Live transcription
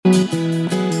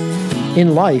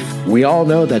In life, we all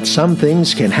know that some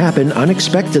things can happen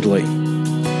unexpectedly.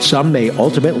 Some may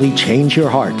ultimately change your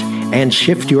heart and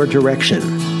shift your direction.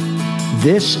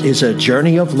 This is a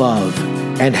journey of love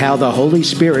and how the Holy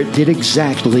Spirit did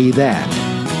exactly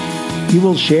that. You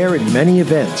will share in many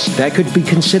events that could be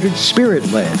considered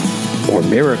Spirit-led or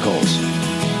miracles.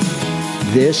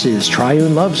 This is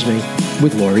Triune Loves Me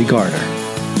with Lori Garner.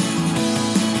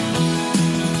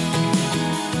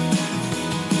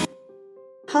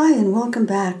 Hi and welcome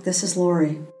back. This is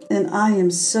Lori, and I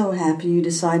am so happy you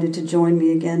decided to join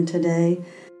me again today.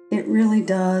 It really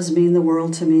does mean the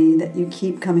world to me that you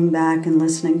keep coming back and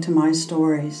listening to my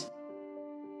stories.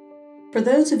 For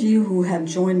those of you who have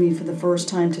joined me for the first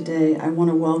time today, I want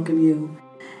to welcome you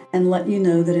and let you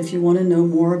know that if you want to know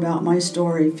more about my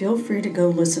story, feel free to go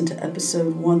listen to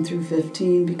episode 1 through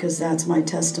 15 because that's my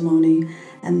testimony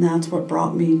and that's what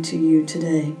brought me to you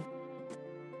today.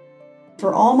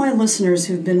 For all my listeners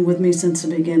who've been with me since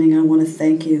the beginning, I want to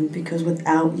thank you because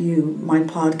without you, my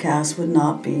podcast would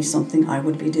not be something I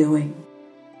would be doing.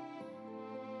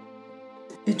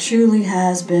 It truly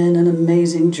has been an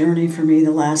amazing journey for me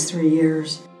the last 3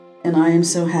 years, and I am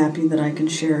so happy that I can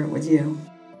share it with you.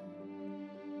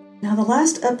 Now, the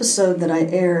last episode that I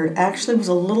aired actually was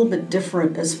a little bit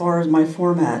different as far as my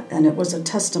format, and it was a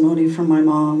testimony from my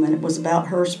mom, and it was about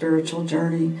her spiritual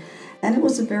journey. And it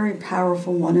was a very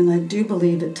powerful one, and I do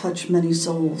believe it touched many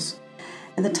souls.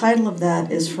 And the title of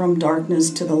that is From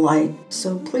Darkness to the Light,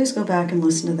 so please go back and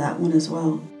listen to that one as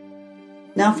well.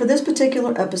 Now for this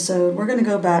particular episode, we're going to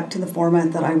go back to the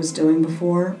format that I was doing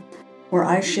before, where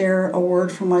I share a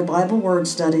word from my Bible word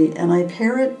study, and I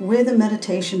pair it with a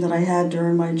meditation that I had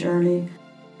during my journey,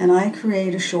 and I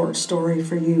create a short story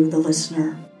for you, the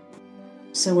listener.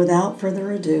 So without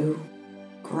further ado,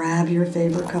 grab your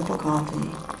favorite cup of coffee,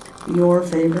 your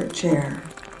favorite chair,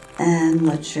 and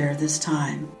let's share this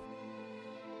time.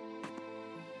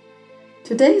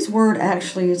 Today's word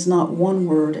actually is not one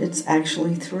word, it's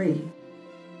actually 3.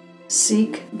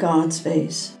 Seek God's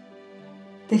face.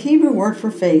 The Hebrew word for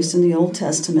face in the Old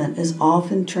Testament is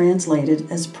often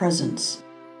translated as presence.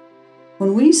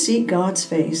 When we seek God's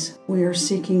face, we are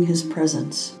seeking His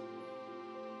presence.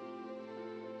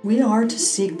 We are to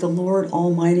seek the Lord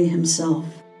Almighty Himself,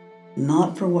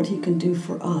 not for what He can do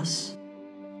for us,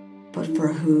 but for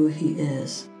who He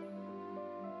is.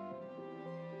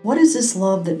 What is this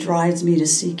love that drives me to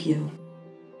seek You?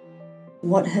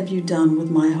 What have You done with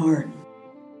my heart?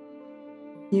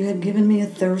 You have given me a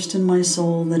thirst in my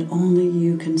soul that only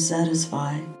You can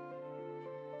satisfy.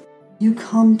 You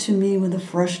come to me with the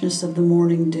freshness of the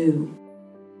morning dew.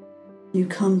 You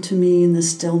come to me in the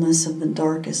stillness of the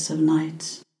darkest of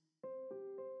nights.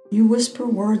 You whisper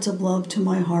words of love to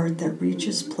my heart that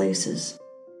reaches places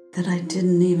that I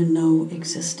didn't even know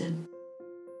existed.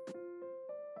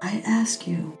 I ask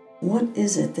You, what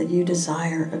is it that You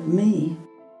desire of me?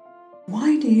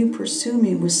 Why do You pursue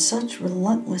me with such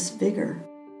relentless vigor?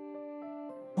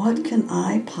 What can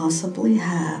I possibly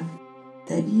have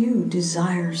that You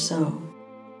desire so?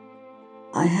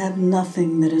 I have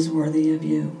nothing that is worthy of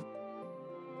You.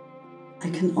 I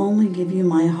can only give You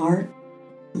my heart,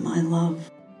 my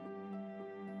love.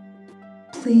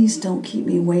 Please don't keep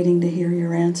me waiting to hear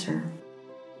Your answer.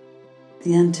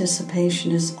 The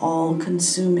anticipation is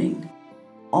all-consuming,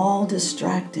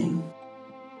 all-distracting,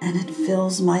 and it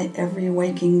fills my every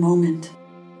waking moment.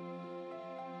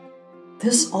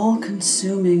 This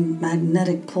all-consuming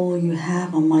magnetic pull You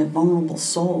have on my vulnerable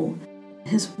soul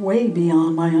is way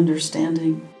beyond my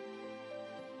understanding.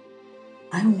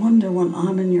 I wonder when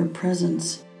I'm in Your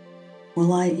presence,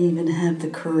 will I even have the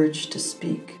courage to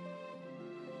speak?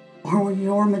 Or will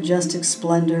Your majestic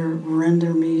splendor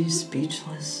render me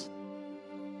speechless?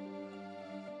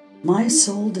 My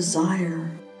sole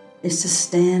desire is to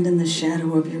stand in the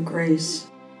shadow of Your grace.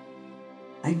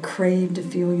 I crave to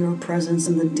feel Your presence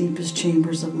in the deepest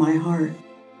chambers of my heart.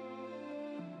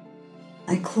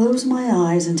 I close my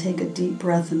eyes and take a deep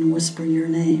breath and whisper Your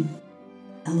name,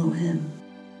 Elohim,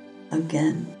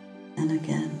 again and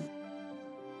again.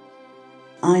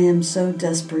 I am so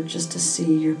desperate just to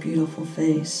see Your beautiful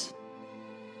face.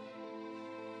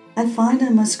 I find I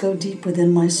must go deep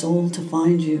within my soul to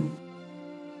find You.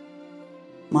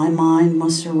 My mind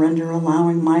must surrender,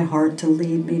 allowing my heart to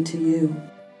lead me to You.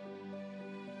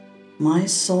 My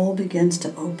soul begins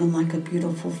to open like a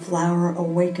beautiful flower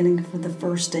awakening for the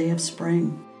first day of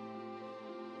spring.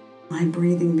 My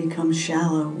breathing becomes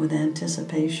shallow with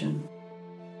anticipation,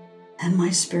 and my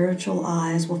spiritual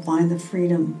eyes will find the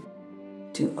freedom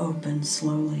to open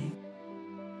slowly.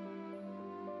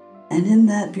 And in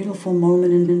that beautiful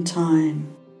moment in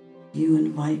time, You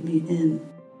invite me in.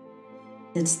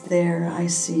 It's there I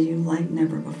see you like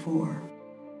never before.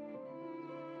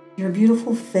 Your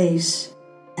beautiful face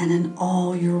and in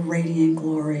all your radiant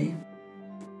glory.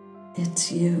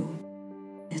 It's you.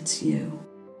 It's you.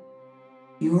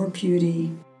 Your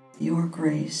beauty, your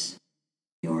grace,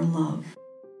 your love.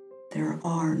 There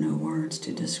are no words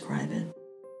to describe it.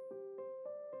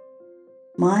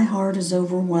 My heart is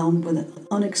overwhelmed with an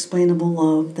unexplainable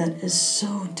love that is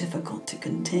so difficult to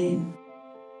contain.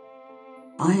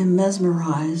 I am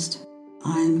mesmerized.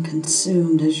 I am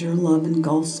consumed as your love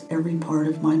engulfs every part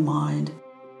of my mind,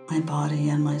 my body,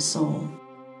 and my soul.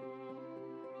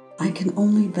 I can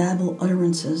only babble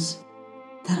utterances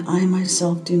that I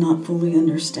myself do not fully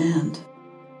understand.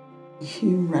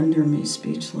 You render me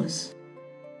speechless.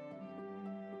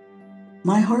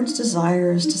 My heart's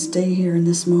desire is to stay here in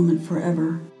this moment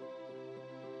forever.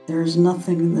 There is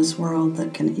nothing in this world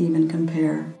that can even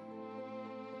compare.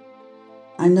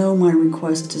 I know my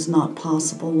request is not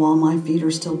possible while my feet are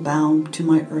still bound to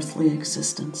my earthly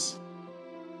existence.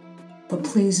 But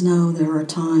please know there are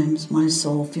times my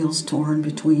soul feels torn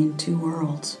between two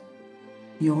worlds,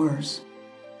 yours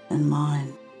and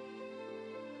mine.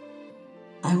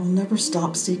 I will never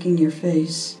stop seeking your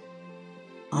face.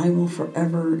 I will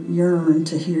forever yearn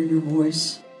to hear your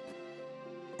voice,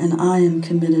 and I am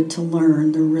committed to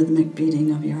learn the rhythmic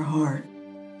beating of your heart.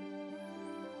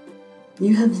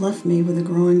 You have left me with a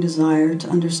growing desire to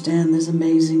understand this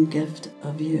amazing gift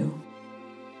of you.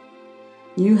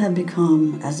 You have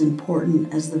become as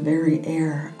important as the very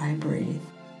air I breathe.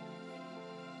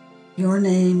 Your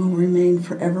name will remain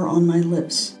forever on my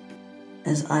lips,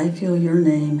 as I feel your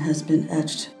name has been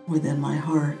etched within my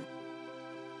heart.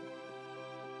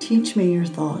 Teach me your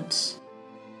thoughts.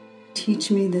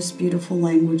 Teach me this beautiful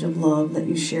language of love that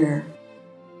you share.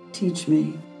 Teach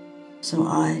me so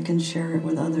I can share it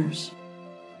with others.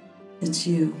 It's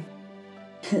you.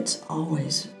 It's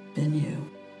always been you.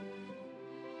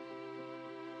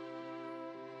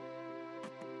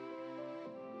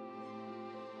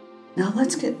 Now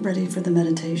let's get ready for the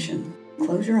meditation.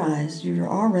 Close your eyes. You're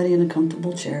already in a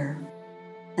comfortable chair,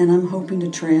 and I'm hoping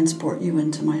to transport you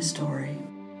into my story.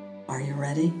 Are you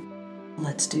ready?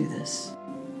 Let's do this.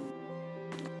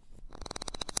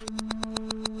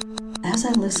 As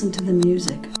I listened to the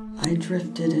music, I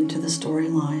drifted into the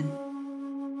storyline,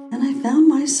 and I found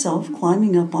myself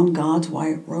climbing up on God's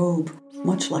white robe,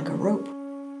 much like a rope.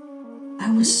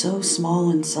 I was so small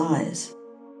in size,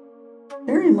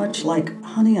 very much like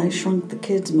Honey, I Shrunk the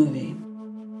Kids movie.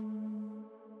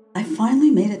 I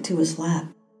finally made it to his lap,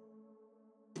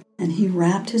 and he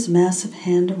wrapped his massive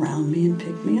hand around me and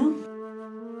picked me up.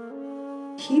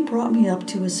 He brought me up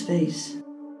to his face,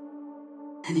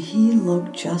 and he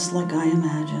looked just like I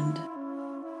imagined.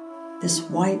 This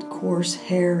white, coarse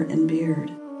hair and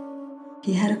beard.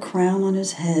 He had a crown on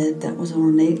his head that was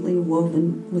ornately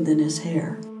woven within his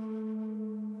hair.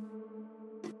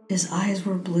 His eyes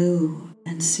were blue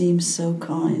and seemed so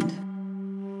kind.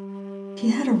 He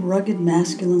had a rugged,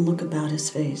 masculine look about his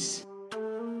face.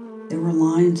 There were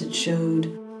lines that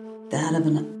showed that of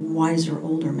a wiser,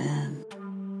 older man.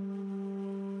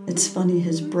 It's funny,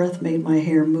 his breath made my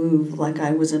hair move like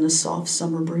I was in a soft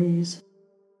summer breeze.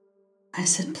 I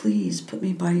said, "Please put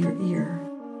me by your ear.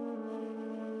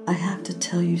 I have to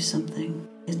tell you something.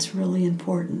 It's really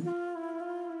important."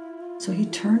 So he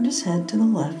turned his head to the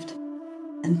left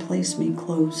and placed me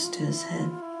close to his head.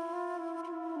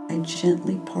 I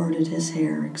gently parted his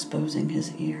hair, exposing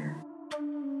his ear.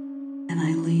 And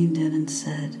I leaned in and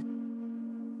said,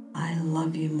 "I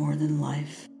love you more than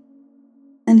life."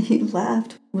 And he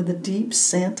laughed with a deep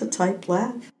Santa-type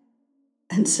laugh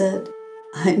and said,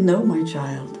 "I know, my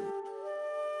child."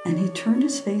 And he turned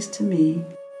his face to me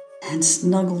and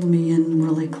snuggled me in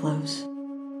really close.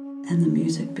 And the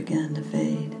music began to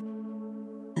fade,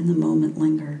 and the moment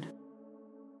lingered,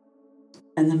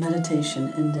 and the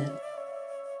meditation ended.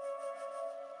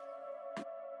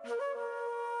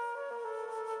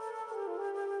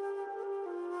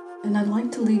 And I'd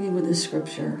like to leave you with this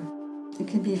scripture. It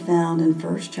can be found in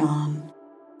 1 John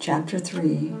chapter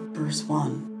 3, verse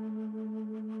 1.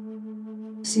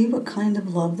 See what kind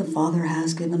of love the Father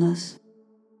has given us,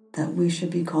 that we should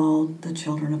be called the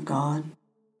children of God,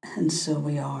 and so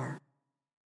we are.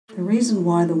 The reason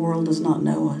why the world does not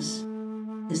know us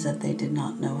is that they did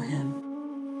not know Him.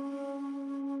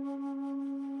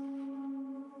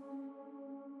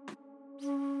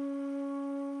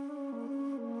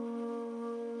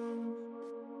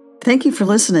 Thank you for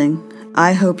listening.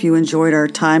 I hope you enjoyed our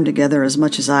time together as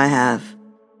much as I have.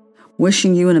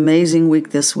 Wishing you an amazing week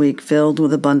this week filled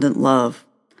with abundant love.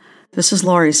 This is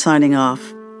Laurie signing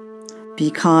off.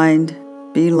 Be kind,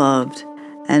 be loved,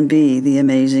 and be the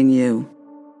amazing you.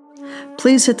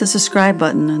 please hit the subscribe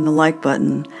button and the like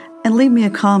button and leave me a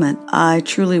comment. I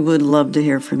truly would love to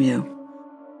hear from you.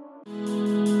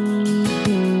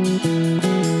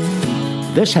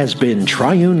 This has been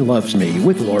Triune Loves Me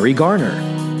with Lori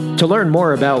Garner. To learn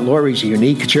more about Lori's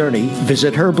unique journey,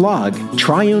 visit her blog,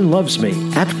 Triune Loves Me,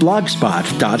 at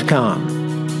blogspot.com.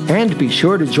 And be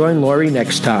sure to join Lori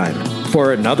next time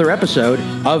for another episode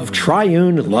of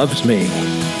Triune Loves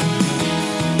Me.